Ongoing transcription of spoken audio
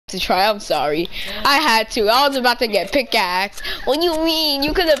to try. I'm sorry. I had to. I was about to get pickaxed. What do you mean?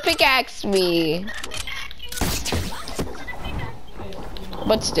 You could have pickaxed me.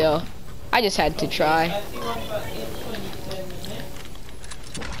 But still, I just had to try.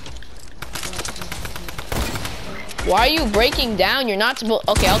 Why are you breaking down? You're not supposed.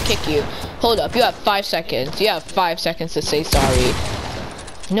 Okay, I'll kick you. Hold up. You have 5 seconds. You have 5 seconds to say sorry.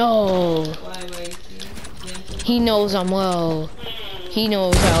 No. He knows I'm low. He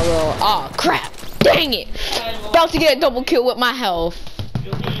knows how low. Oh crap! Dang it! About to get a double kill with my health.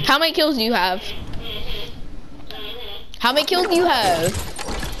 How many kills do you have? How many kills do you have?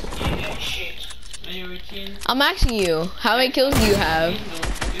 I'm asking you. How many kills do you have?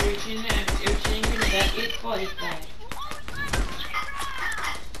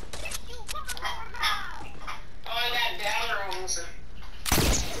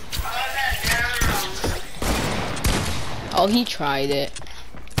 Oh, he tried it.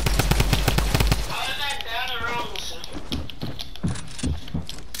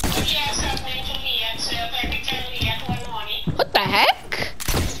 What the heck?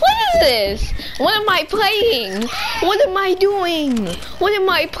 What is this? What am I playing? What am I doing? What am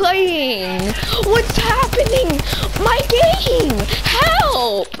I playing? What's happening? My game!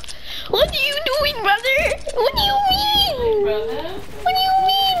 Help! What are you doing, brother? What do you mean? What do you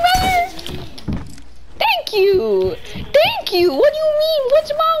mean, brother? Thank you! Thank you! What do you mean?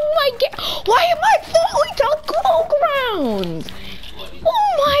 What's wrong with my game? Why am I falling to the ground? Oh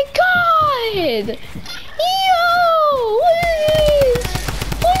my god! Yo! What is this?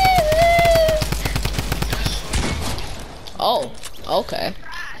 What is this? Oh, okay.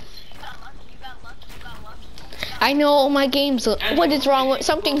 I know my game's. What is wrong with?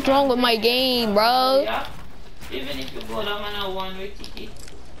 Something's wrong with my game, bro. Even if you go down on a one-way ticket.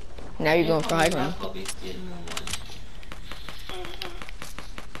 Now you're going for high ground.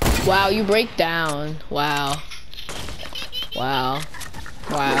 Wow, you break down. Wow. Wow.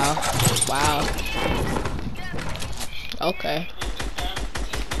 Wow. Wow. Okay.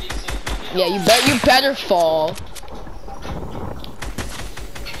 Yeah, you better fall.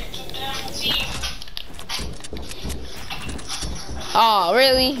 Oh,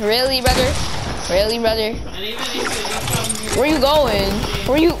 really? Really, brother? Really, brother? Where you going?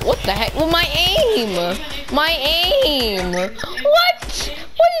 What the heck? Well, my aim! My aim! What?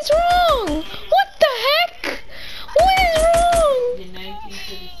 What is wrong? What the heck? What is wrong?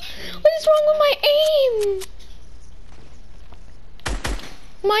 What is wrong with my aim?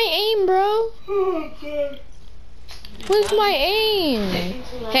 My aim, bro. What is my aim?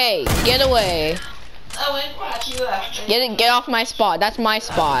 Hey, get away. Get off my spot. That's my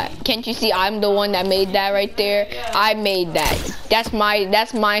spot. Can't you see I'm the one that made that right there? I made that. That's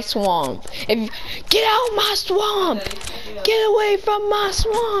my swamp. Get out of my swamp. Get away from my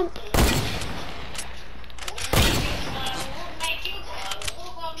swamp.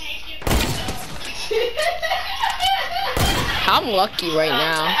 I'm lucky right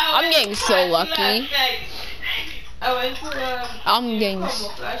now. I'm getting so lucky. I'm getting.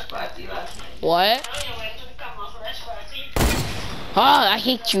 What? Oh, I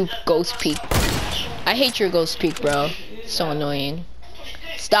hate you, Ghost Peak. I hate your Ghost Peak, bro. So annoying.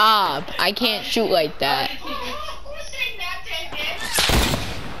 Stop. I can't shoot like that.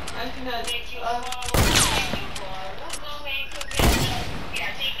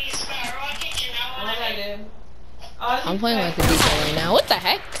 I'm playing like a decent right now. What the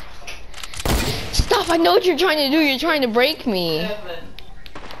heck? Stop, I know what you're trying to do. You're trying to break me.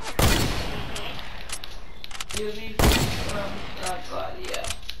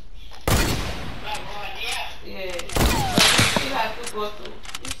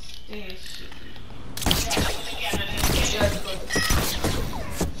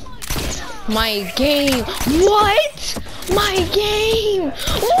 My game. What? My game.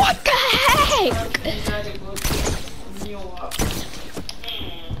 What the heck?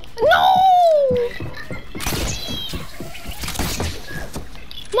 No!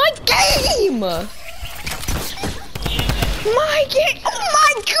 My game! My game! Oh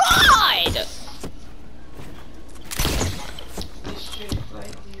my god!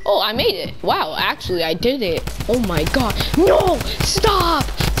 Oh, I made it. Wow, actually, I did it. Oh my god. No! Stop!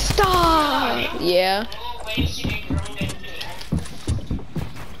 Stop! Yeah.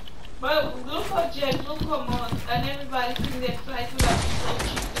 But look for Jet, look come on, and everybody think they fly to that.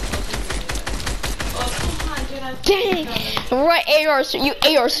 Dang! Right, AR, you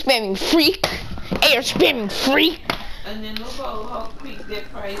AR spamming freak! AR spamming freak! And then look how quick their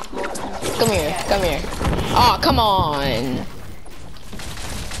price goes. Come here, come here. Oh, come on!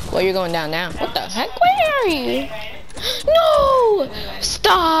 Well, you're going down now. What the heck? Where are you? No!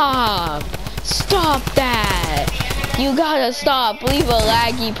 Stop! Stop that! You gotta stop. Leave a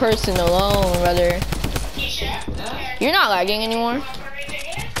laggy person alone, brother. You're not lagging anymore. I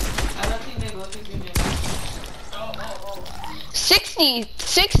don't think they will think you're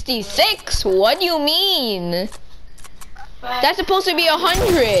 66? What do you mean? That's supposed to be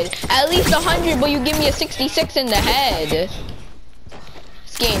 100. At least 100, but you give me a 66 in the head.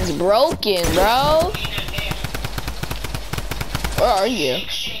 This game's broken, bro. Where are you?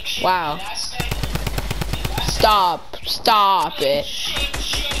 Wow. Stop. Stop it.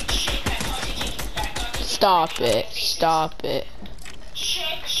 Stop it. Stop it.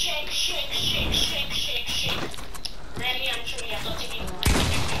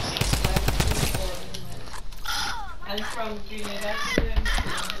 And from Trinidad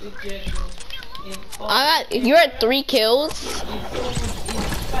to general. You're at 3 kills?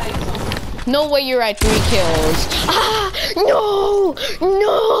 No way you're at 3 kills. Ah! No!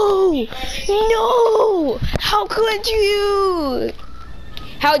 No! No! How could you?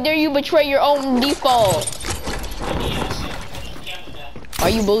 How dare you betray your own default? Why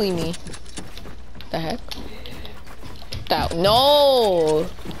you bullying me? The heck? That no!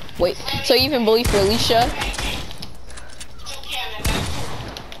 Wait, so you even bully for Alicia?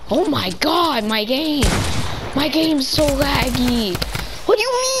 Oh my god, my game! My game's so laggy! What do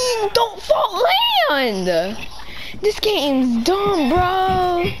you mean? Don't fall land! This game's dumb,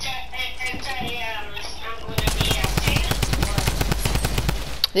 bro!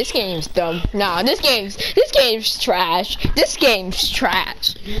 This game's dumb. Nah, this game's trash. This game's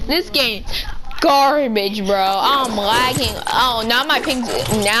trash. This game's garbage, bro. I'm lagging. Oh, now my ping's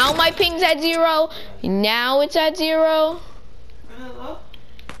at 0. Now it's at 0. Hello?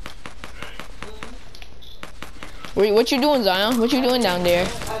 What you doing, Zion? What you doing down there?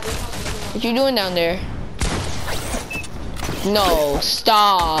 What you doing down there? No,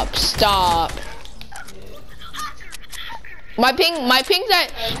 stop, stop. My ping's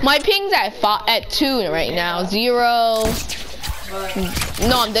at 2 right now. 0.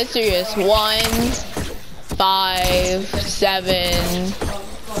 No, I'm dead serious. 1, 5, 7,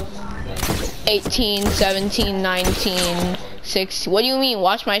 18, 17, 19, 6. What do you mean?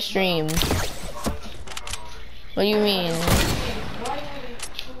 Watch my stream. What do you mean?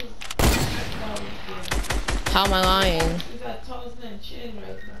 How am I lying?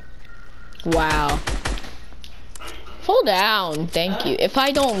 Wow. Fall down, thank you. If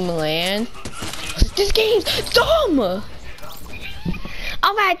I don't land, this game's dumb.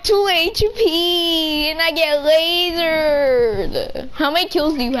 I'm at 2 HP and I get lasered. How many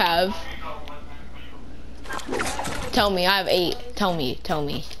kills do you have? Tell me, I have 8. Tell me.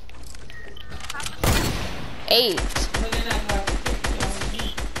 8.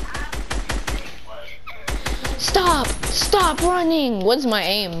 Stop running. What's my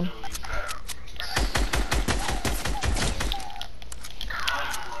aim?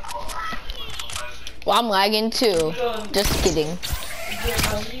 Well, I'm lagging too. Just kidding.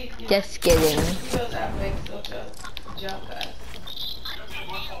 Just kidding.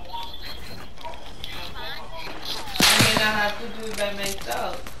 I have to do it by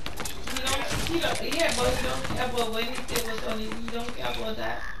myself. Yeah, but you don't care about when it was on it. You don't care about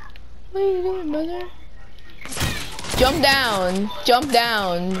that. What are you doing, brother? Jump down. Jump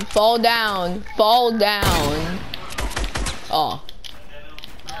down. Fall down. Fall down. Oh.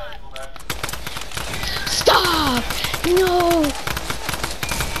 Stop! No!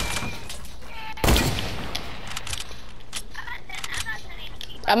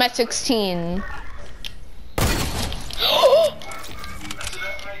 I'm at 16.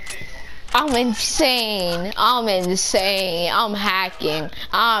 I'm insane. I'm insane. I'm hacking.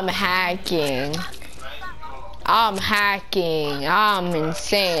 I'm hacking. I'm hacking. I'm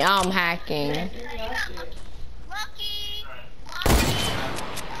insane. I'm hacking.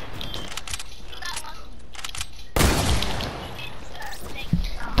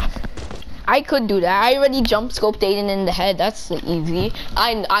 I could do that. I already jump scoped Aiden in the head. That's easy.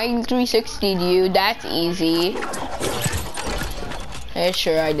 I 360'd you. That's easy. Yeah,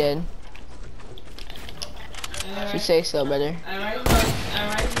 sure I did. If you say so, brother.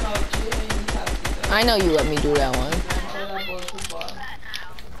 I know you let me do that one.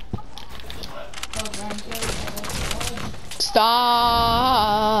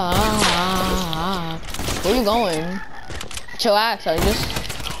 Stop. Where you going? Chillax, I just...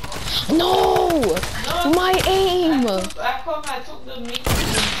 No! My aim!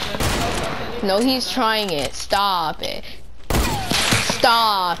 No, he's trying it. Stop it.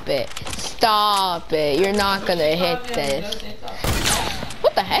 Stop it. Stop it. You're not gonna hit this.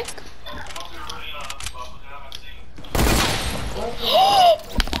 What the heck?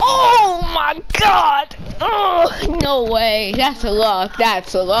 No way. That's luck.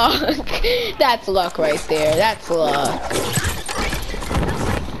 That's luck. That's luck right there. That's luck.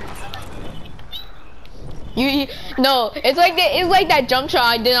 No, it's like that jump shot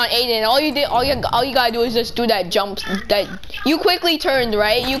I did on Aiden. All you gotta do is just do that jump. That you quickly turned,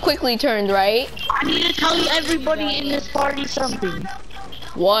 right? You quickly turned, right? I need to tell everybody in this party something.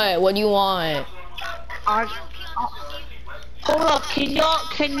 What? What do you want? Hold up, can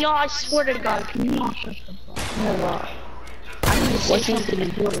y'all, I swear to God, can you not shut the fuck up? I need to say something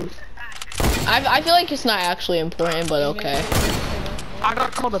important. I feel like it's not actually important, but okay. I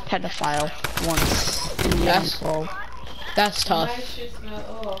got called a pedophile once. That's tough.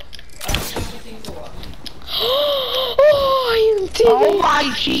 Oh, you did Oh it!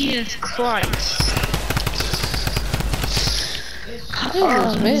 my Jesus Christ.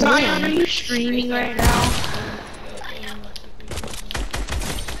 Zion, are you streaming right now?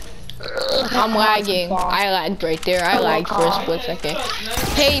 I'm lagging. I lagged right there. I lagged for a split second.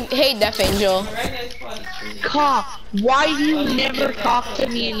 Hey, Death Angel. Why do you never talk to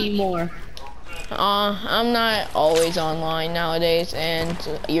me anymore? I'm not always online nowadays, and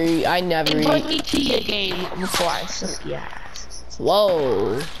I never. Invite me to your game before I suck your ass.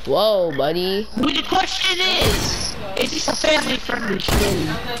 Whoa, buddy. But the question is this a family-friendly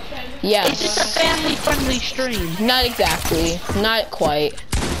stream? Yes. Is this a family-friendly stream? Not exactly. Not quite.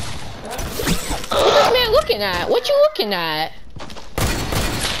 What's this man looking at? What you looking at?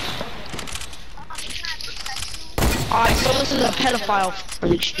 Alright, so this is a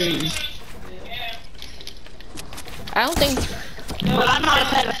pedophile-friendly stream. I don't think. But I'm not a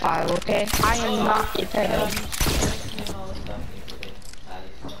pedophile, okay? I am not a pedophile.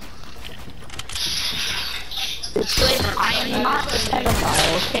 Disclaimer, I am not a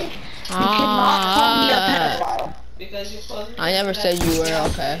pedophile, okay? You cannot call me a pedophile. I never said you were,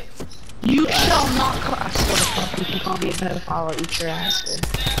 okay. You shall not call I swear to fuck, you can call me a pedophile or eat your ass.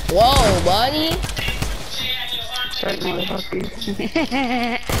 Whoa, buddy. Sorry, motherfucker.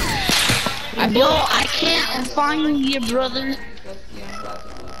 Yo, I can't find you, brother.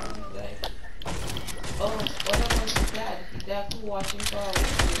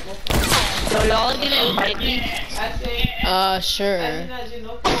 So y'all gonna invite me? Sure.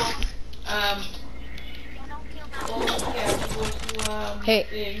 Hey,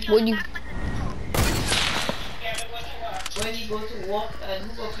 when you go to walk and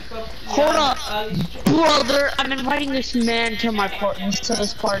who go pick up hold up, brother. I'm inviting this man to my party, to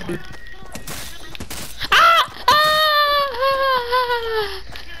this party.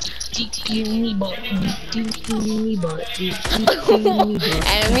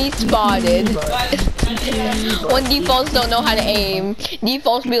 Enemy spotted. When defaults don't know how to aim.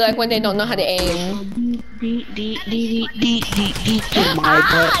 Defaults be like when they don't know how to aim.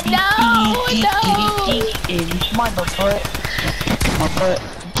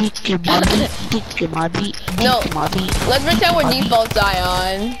 No, let's pretend we're default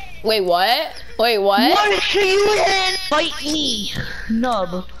Zion. Wait, what? Wait, what? What should you invite me,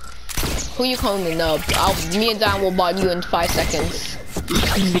 nub? Who you calling the nub? Me and Zion will bot you in 5 seconds.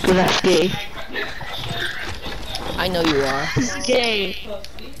 Because that's gay. I know you are. Gay.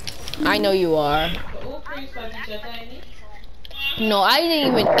 I know you are. No, I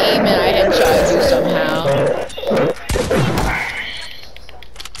didn't even aim and I headshot you somehow.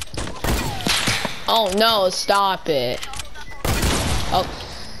 Oh no, stop it. Oh.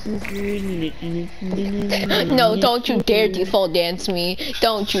 No, don't you dare default dance me.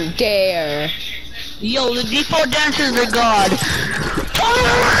 Don't you dare. Yo, the default dancers are god.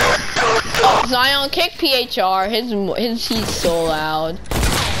 Zion, kick PHR. He's so loud.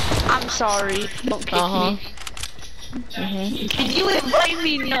 I'm sorry. Don't kick me. Can you invite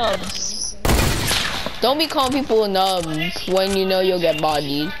me, nubs? Don't be calling people nubs when you know you'll get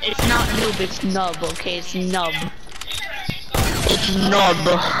bodied. It's not noob, it's nub, okay? It's nub. It's nub.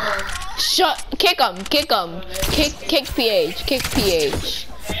 Kick him. Kick PH. Kick PH.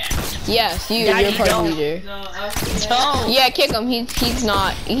 Yes, you're party leader. No. Yeah, kick him. He's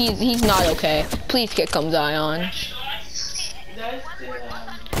not okay. Please kick him, Zion.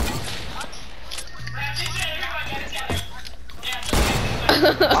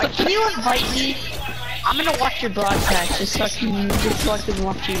 Can you invite me? I'm gonna watch your broadcast just so I can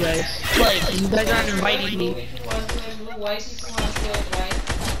watch you guys. Like, you guys aren't inviting me.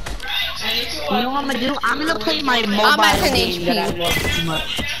 You know what I'm gonna do? I'm gonna play my mobile game that I love too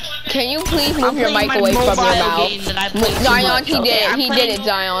much. Can you please move your mic away from your mouth? Zion, he did it,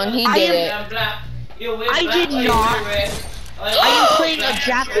 Zion. He did it. I did not. I am playing a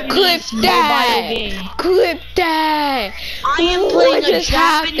Japanese mobile game. Clip that! I am playing a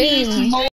Japanese mobile